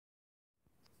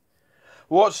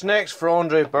What's next for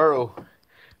Andre Berto?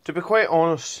 To be quite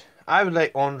honest, I would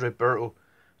like Andre Berto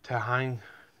to hang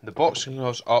the boxing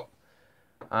gloves up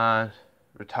and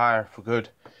retire for good.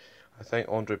 I think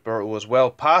Andre Berto was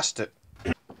well past it.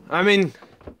 I mean,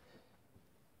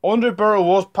 Andre Berto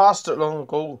was past it long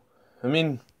ago. I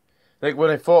mean, like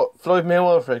when he fought Floyd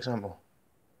Mayweather, for example.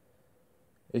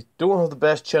 He don't have the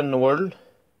best chin in the world,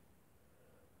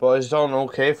 but he's done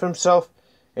okay for himself.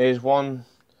 He's won,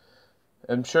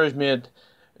 I'm sure he's made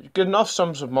good enough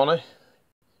sums of money,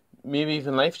 maybe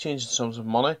even life-changing sums of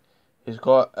money. He's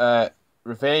got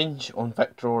revenge on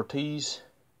Victor Ortiz,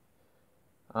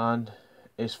 and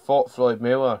he's fought Floyd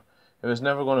Mayweather. He was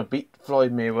never going to beat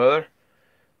Floyd Mayweather,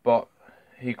 but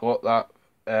he got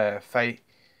that fight,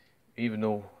 even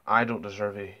though I don't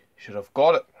deserve he should have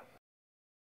got it.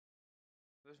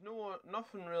 There's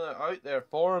nothing really out there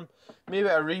for him. Maybe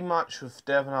a rematch with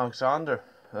Devon Alexander,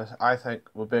 I think,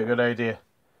 would be a good idea.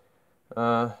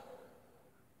 Apart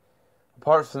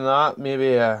from that,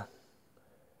 maybe a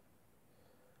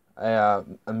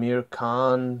Amir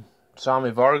Khan,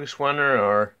 Sammy Vargas winner,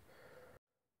 or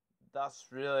that's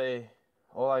really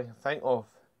all I can think of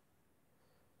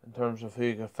in terms of who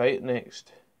he could fight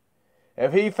next.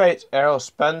 If he fights Errol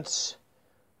Spence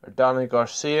or Danny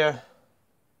Garcia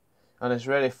and has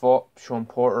already fought Sean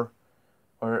Porter,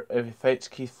 or if he fights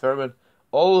Keith Thurman,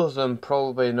 all of them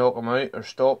probably knock him out or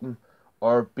stop him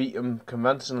or beat him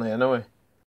convincingly anyway.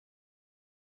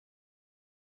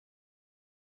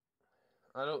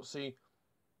 I don't see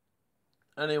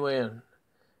any way in,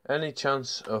 any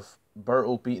chance of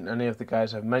Berto beating any of the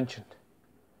guys I've mentioned.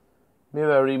 Maybe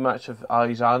a rematch of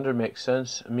Alexander makes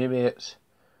sense, and maybe it's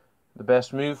the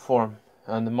best move for him,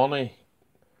 and the money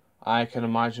I can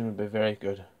imagine would be very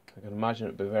good. I can imagine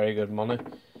it would be very good money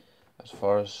as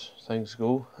far as things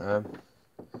go.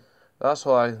 That's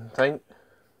what I think.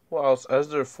 What else is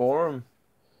there for him?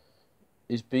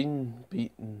 He's been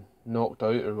beaten, knocked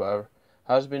out or whatever.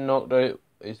 Has been knocked out,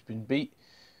 he's been beat.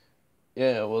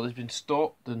 Yeah, well, he's been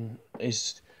stopped and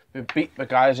he's been beat by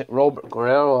guys like Robert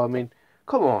Guerrero. I mean,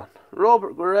 come on.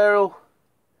 Robert Guerrero,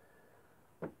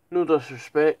 no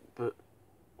disrespect, but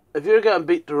if you're getting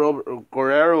beat to Robert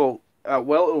Guerrero at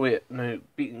welterweight, now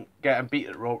getting beat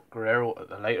at Robert Guerrero at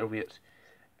the lighter weights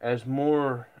is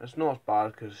more, it's not as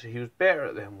bad because he was better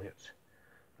at them weights.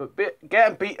 But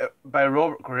getting beat by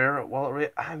Robert Guerrero at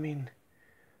welterweight, I mean,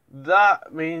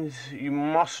 that means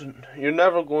you're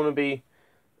never going to be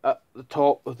at the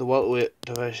top of the welterweight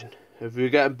division if you're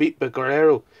getting beat by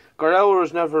Guerrero. Guerrero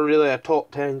was never really a top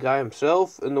 10 guy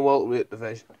himself in the welterweight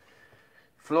division.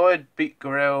 Floyd beat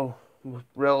Guerrero with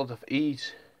relative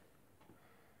ease.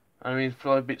 I mean,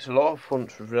 Floyd beats a lot of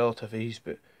opponents with relative ease,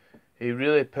 but he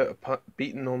really put a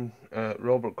beating on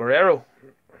Robert Guerrero.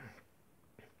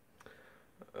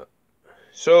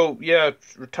 So yeah,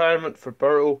 retirement for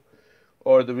Berto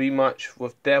or the rematch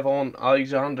with Devon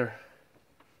Alexander.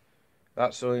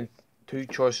 That's the only two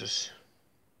choices.